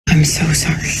I'm so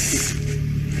sorry.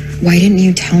 Why didn't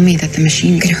you tell me that the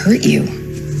machine could hurt you?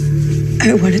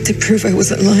 I wanted to prove I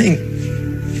wasn't lying.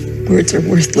 Words are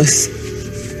worthless.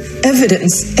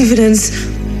 Evidence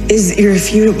is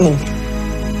irrefutable.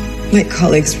 My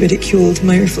colleagues ridiculed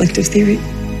my reflective theory.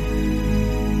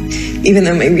 Even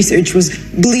though my research was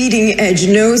bleeding edge,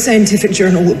 no scientific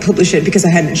journal would publish it because I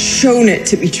hadn't shown it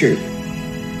to be true.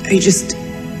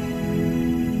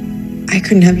 I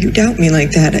couldn't have you doubt me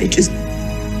like that. I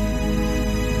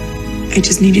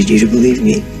just needed you to believe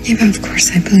me. Yeah, but of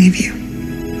course I believe you.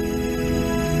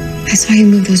 I saw you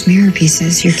move those mirror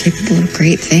pieces. You're capable of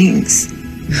great things.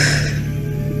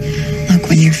 Look,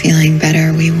 when you're feeling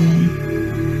better, we'll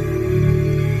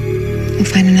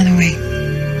find another way.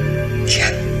 Yeah.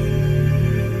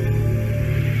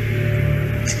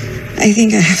 I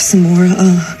think I have some more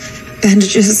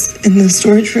bandages in the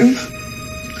storage room.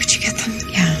 Could you get them?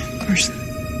 Yeah, of course.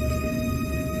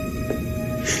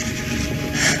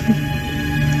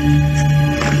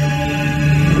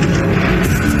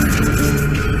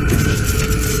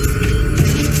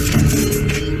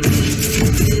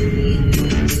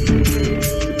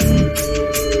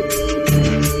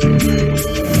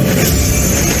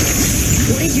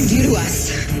 What did you do to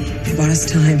us? I bought us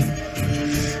time.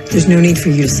 There's no need for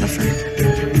you to suffer.